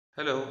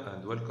Hello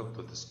and welcome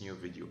to this new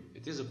video.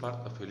 It is a part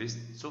of a list,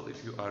 so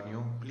if you are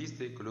new, please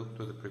take a look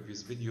to the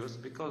previous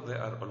videos because they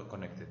are all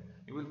connected.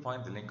 You will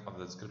find the link of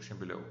the description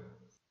below.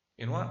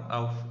 In one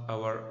of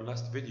our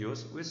last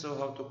videos, we saw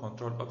how to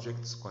control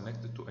objects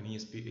connected to an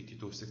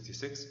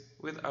ESP8266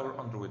 with our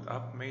Android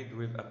app made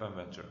with App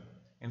Inventor.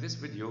 In this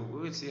video,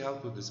 we will see how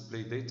to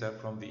display data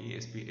from the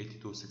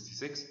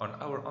ESP8266 on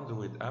our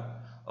Android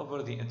app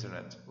over the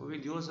internet. We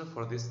will use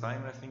for this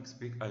time a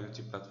Thingspeak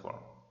IoT platform.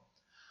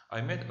 I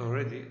made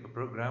already a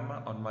program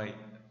on my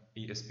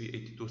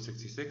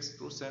ESP8266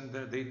 to send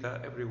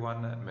data every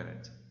 1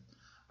 minute.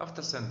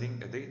 After sending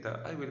data,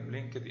 I will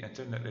blink the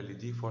internal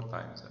LED 4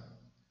 times.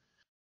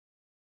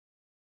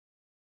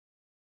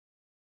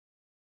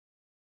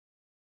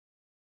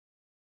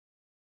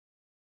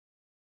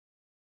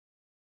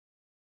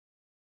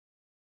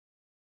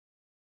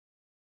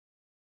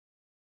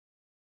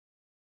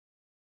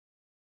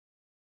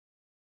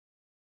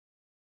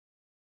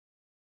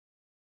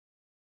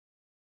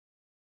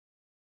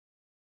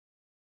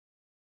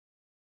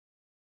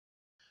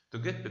 To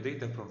get the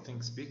data from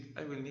Thingspeak,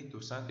 I will need to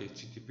send a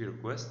HTTP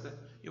request.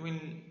 You will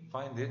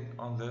find it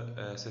on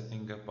the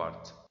setting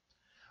part.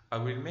 I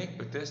will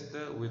make a test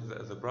with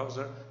the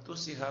browser to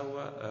see how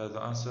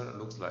the answer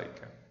looks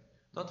like.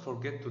 Don't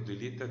forget to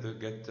delete the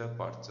get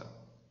part.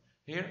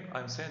 Here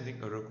I'm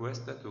sending a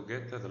request to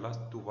get the last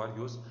two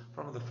values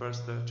from the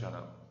first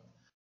channel.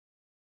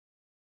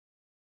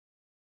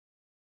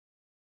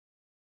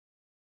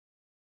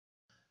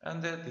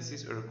 And this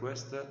is a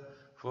request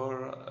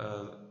for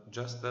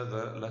just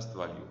the last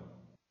value.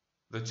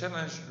 The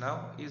challenge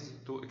now is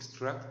to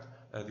extract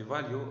the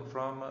value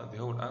from the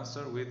whole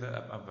answer with the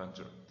App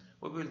Inventor.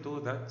 We will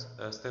do that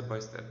step by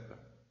step.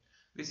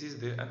 This is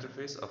the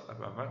interface of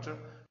App Inventor.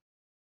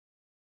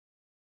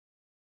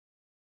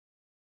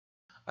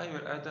 I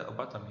will add a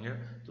button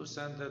here to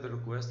send the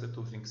request to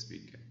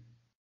Thingspeak.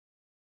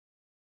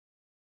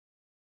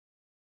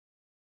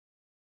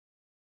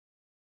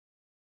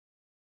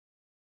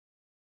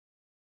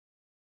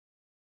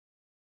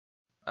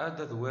 Add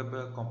the web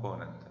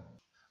component.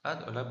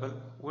 Add a label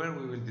where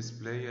we will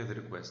display the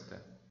request.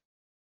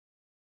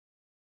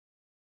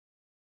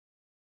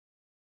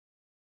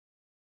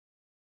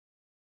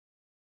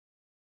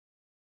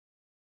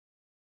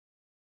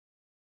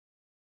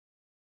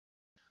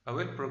 I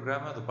will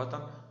program the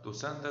button to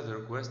send the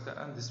request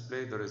and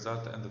display the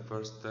result in the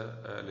first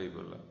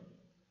label.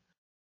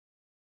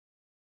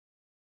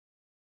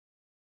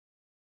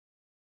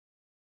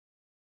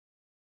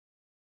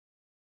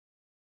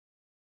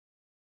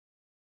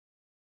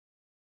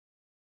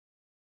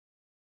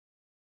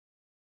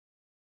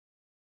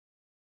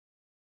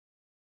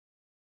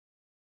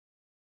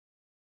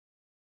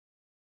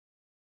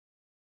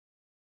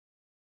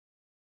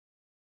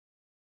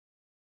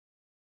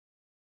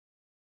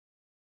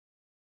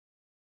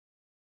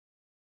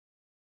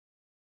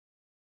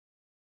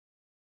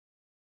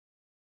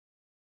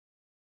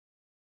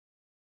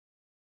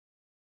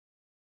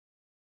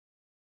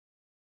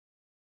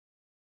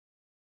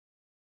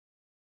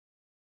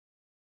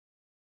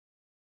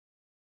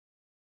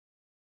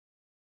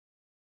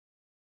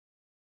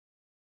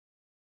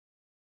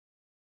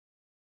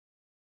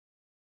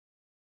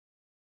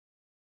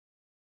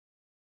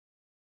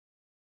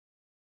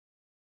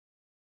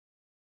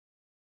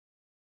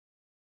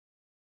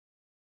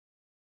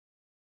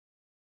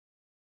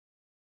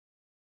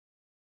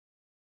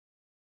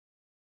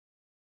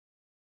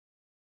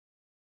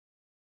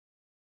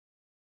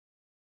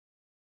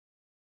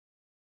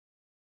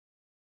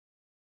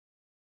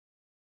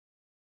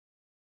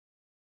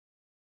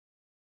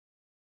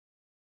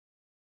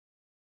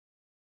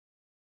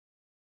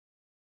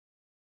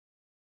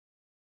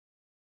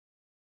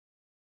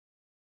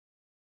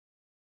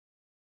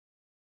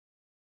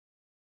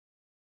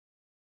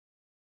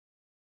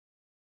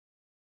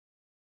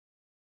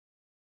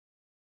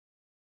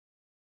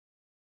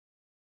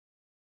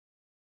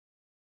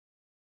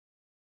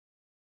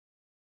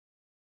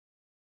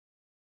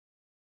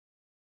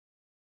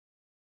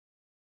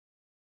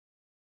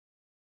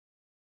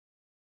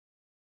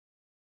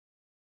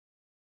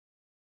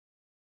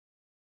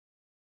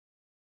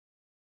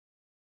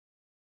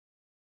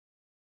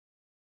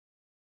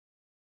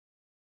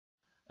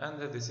 And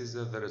this is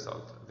the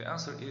result. The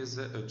answer is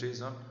a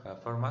JSON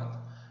format,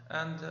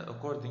 and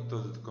according to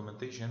the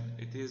documentation,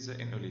 it is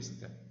in a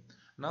list.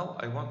 Now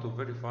I want to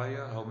verify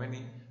how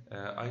many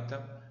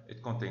items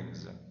it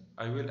contains.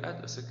 I will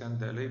add a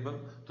second label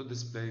to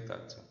display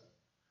that.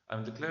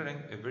 I'm declaring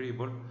a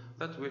variable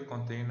that will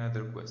contain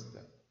the request.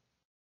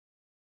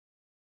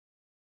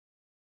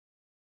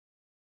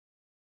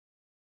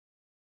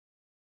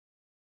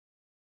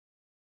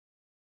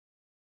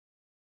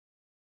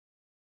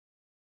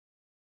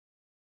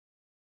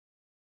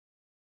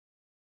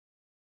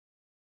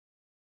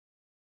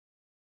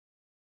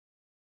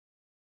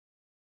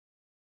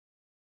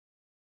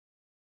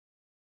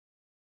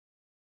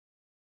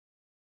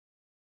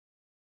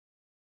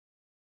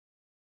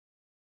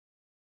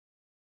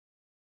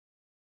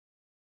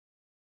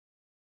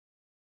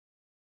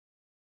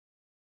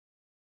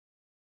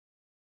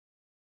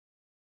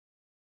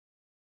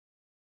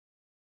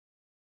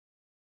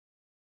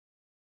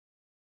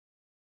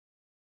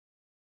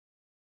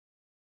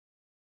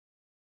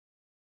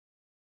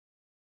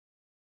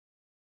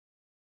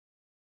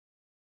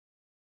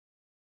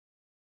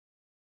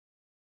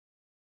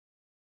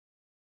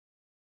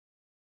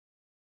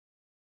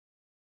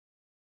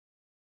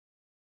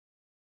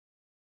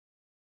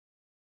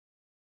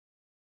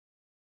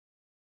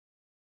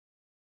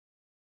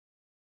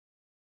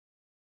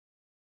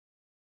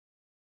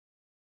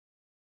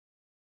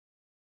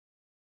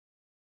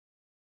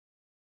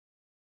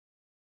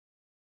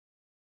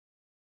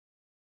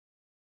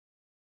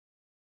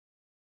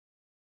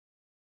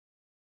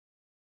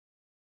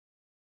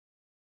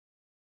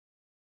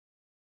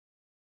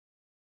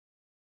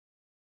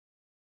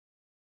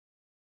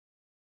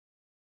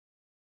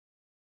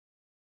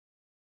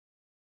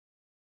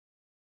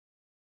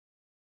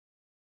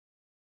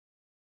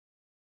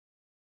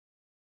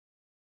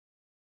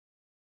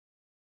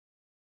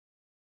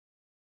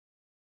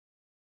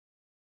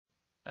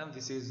 And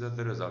this is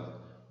the result.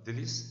 The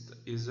list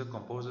is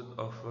composed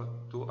of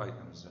two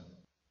items.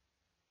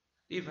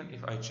 Even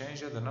if I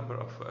change the number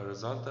of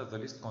results, the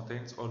list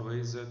contains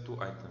always two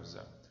items.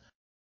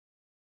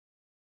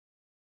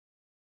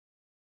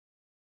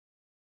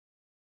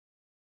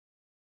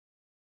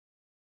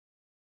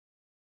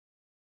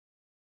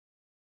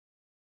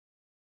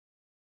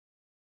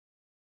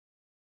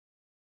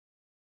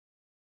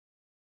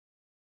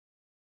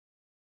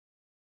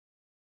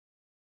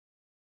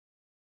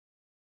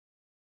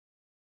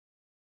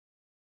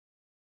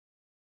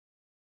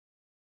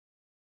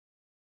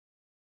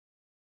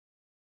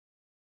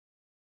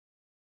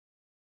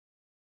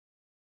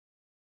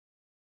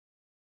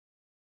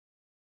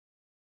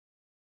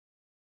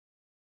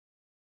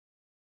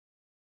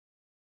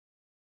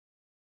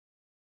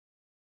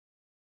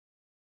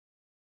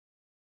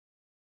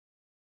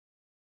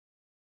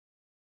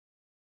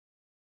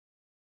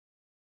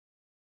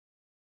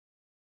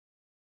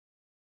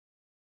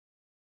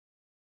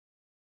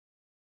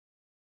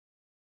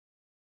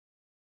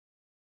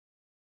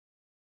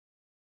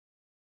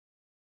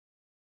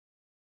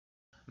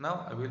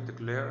 Now I will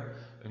declare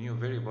a new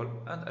variable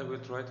and I will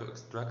try to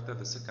extract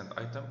the second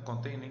item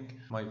containing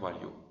my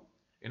value.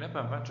 In App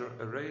Inventor,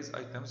 arrays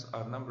items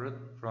are numbered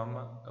from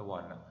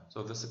 1,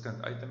 so the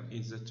second item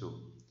is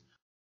 2.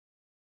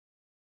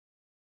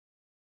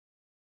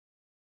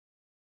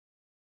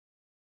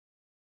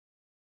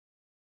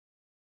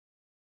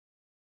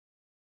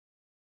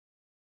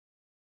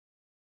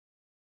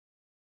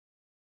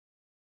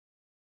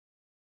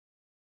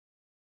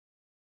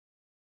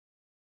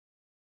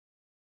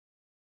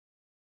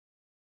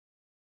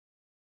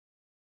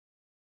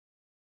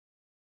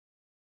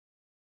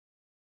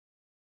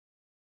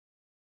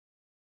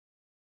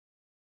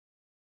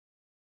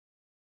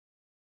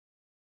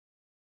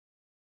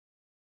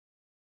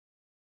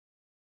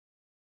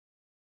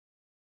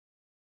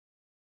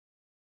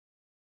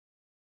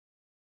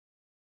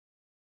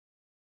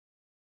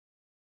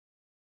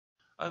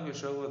 I will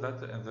show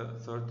that in the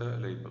third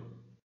label.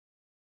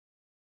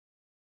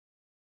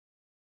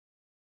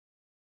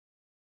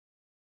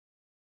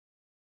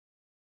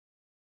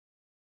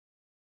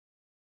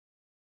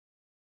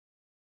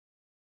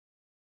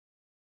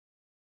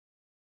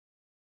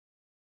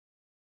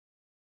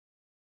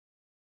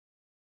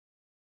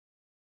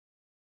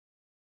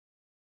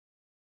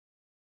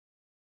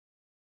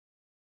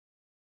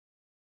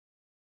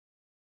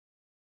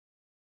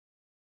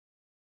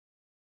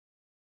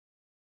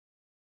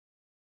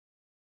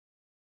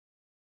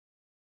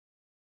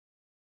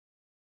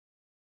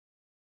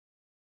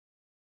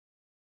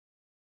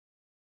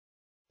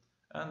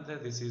 And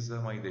this is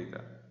my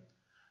data.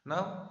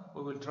 Now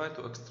we will try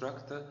to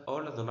extract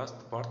all the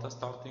last part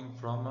starting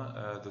from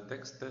the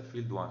text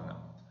field 1,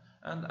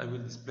 and I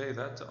will display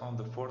that on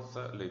the fourth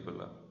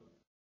label.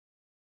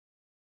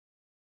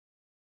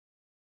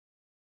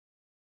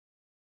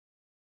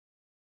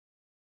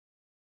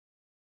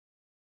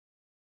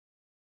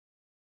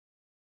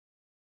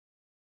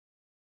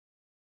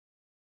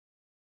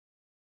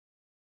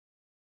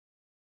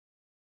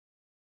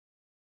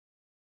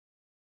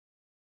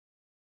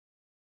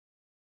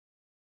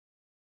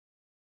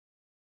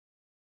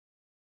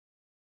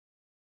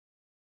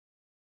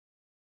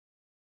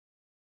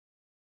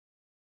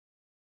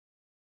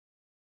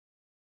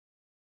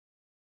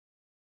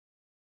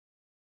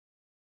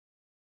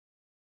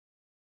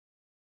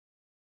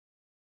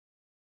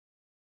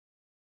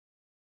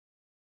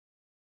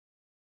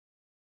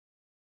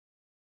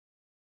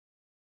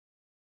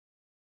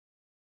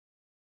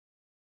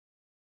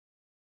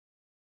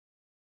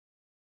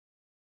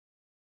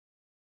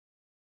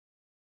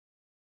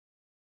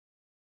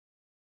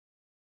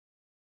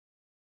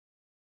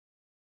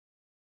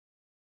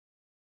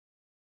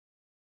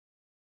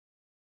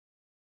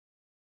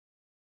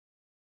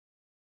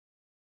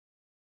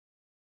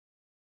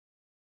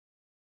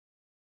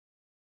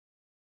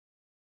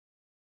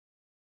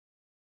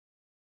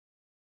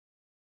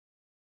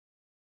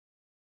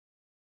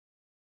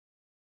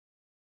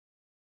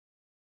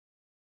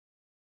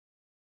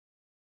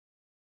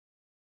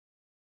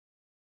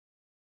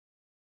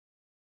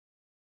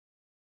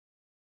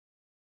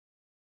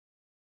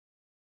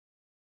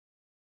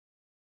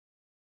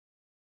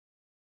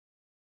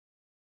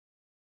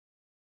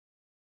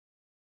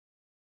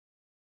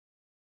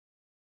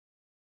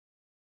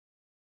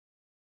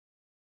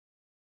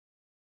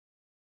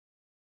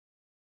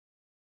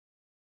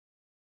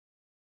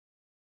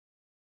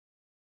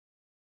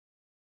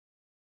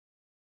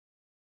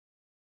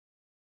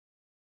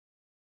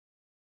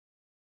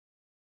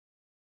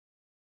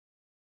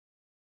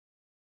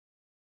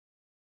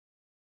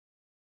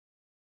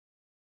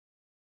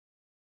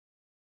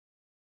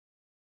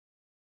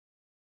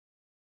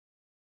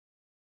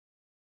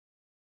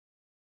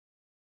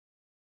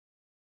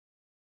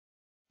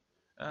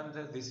 And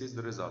this is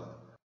the result.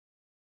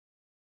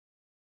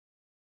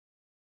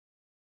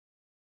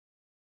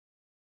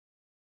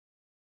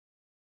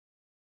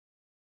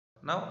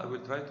 Now I will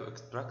try to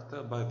extract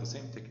by the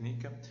same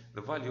technique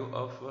the value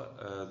of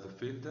the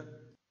field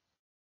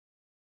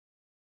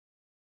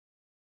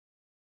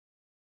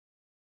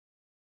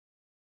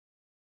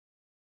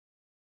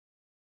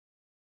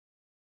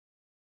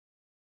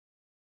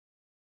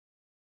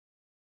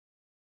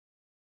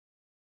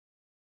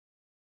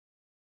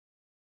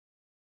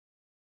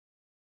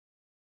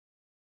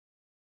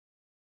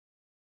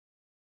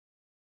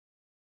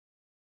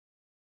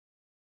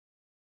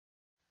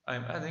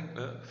I'm adding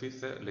a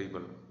fifth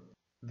label.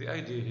 The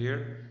idea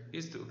here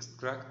is to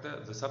extract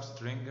the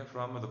substring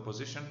from the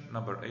position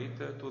number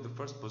 8 to the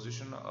first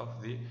position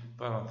of the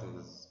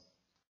parenthesis.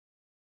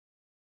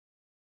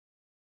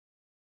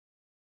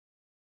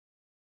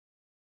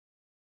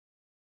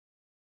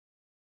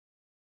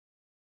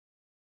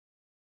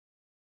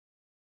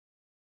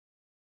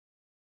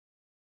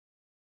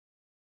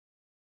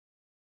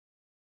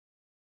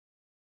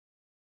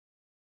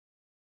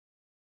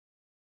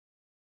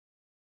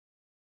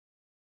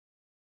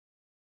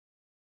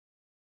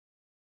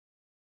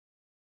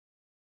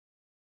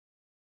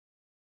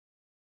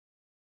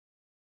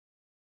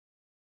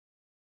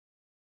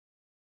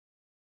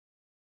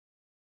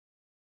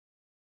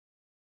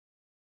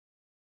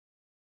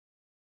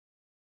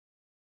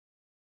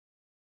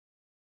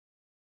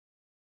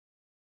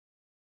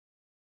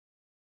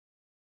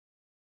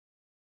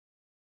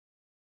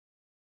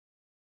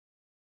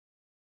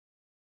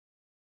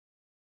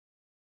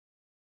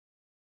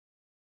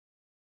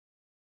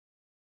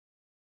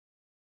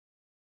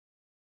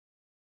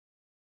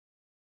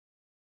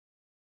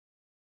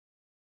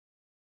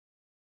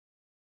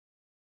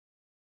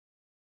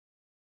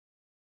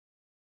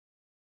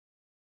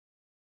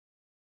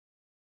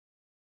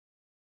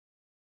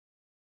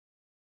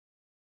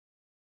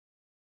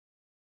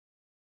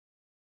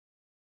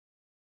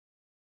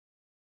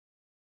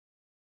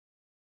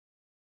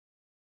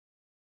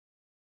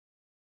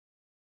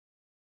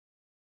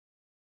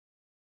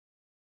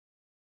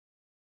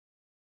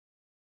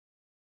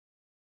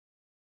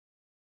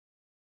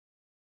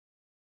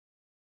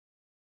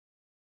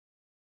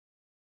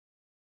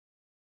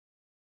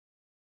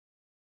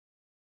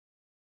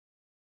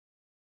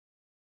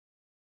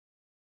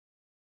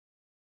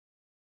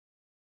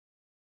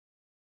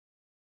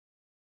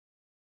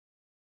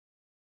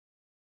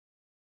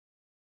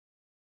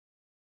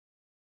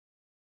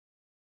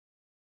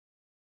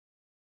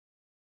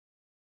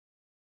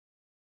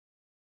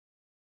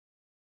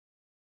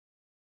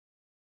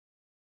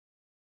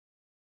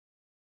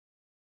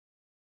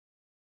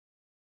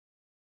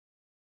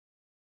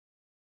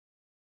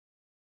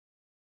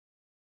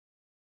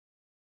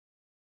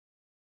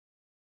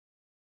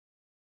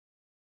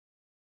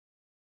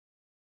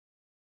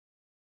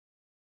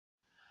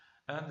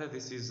 And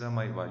this is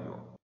my value.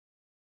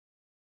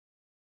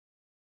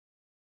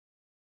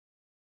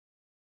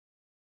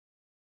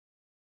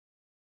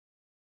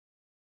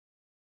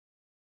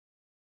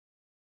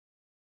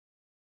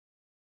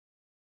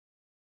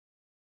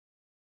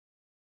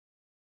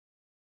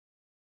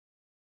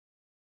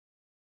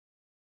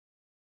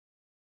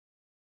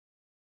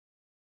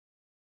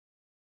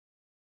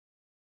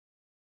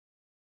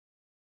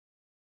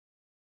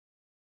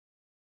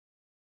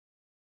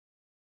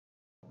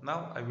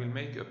 Now I will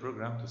make a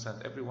program to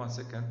send every 1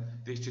 second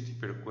the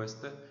HTTP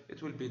request.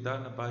 It will be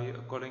done by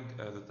calling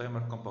the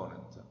timer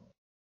component.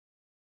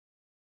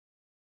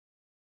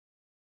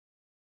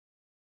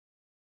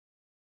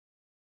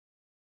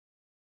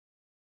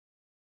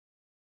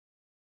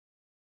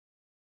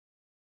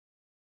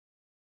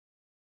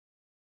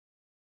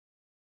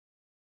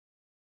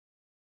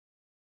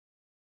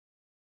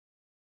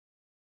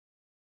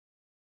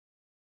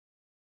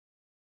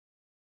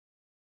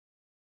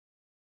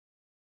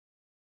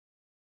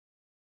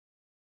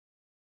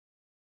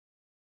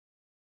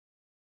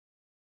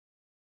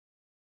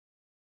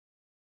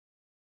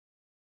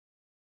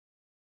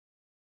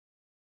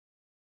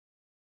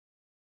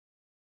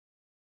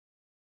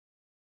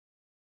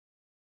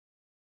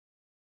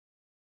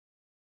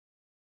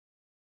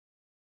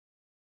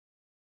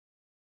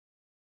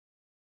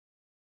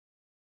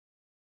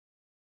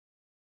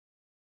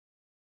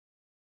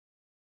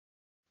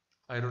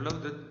 I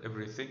reloaded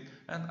everything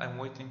and I'm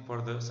waiting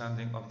for the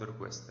sending of the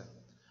request.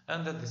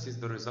 And this is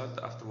the result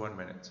after 1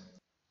 minute.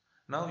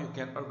 Now you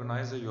can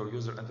organize your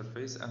user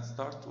interface and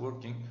start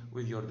working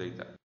with your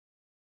data.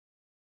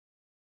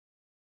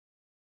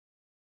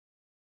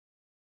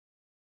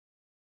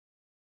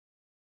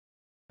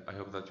 I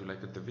hope that you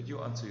liked the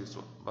video and see you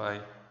soon.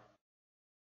 Bye.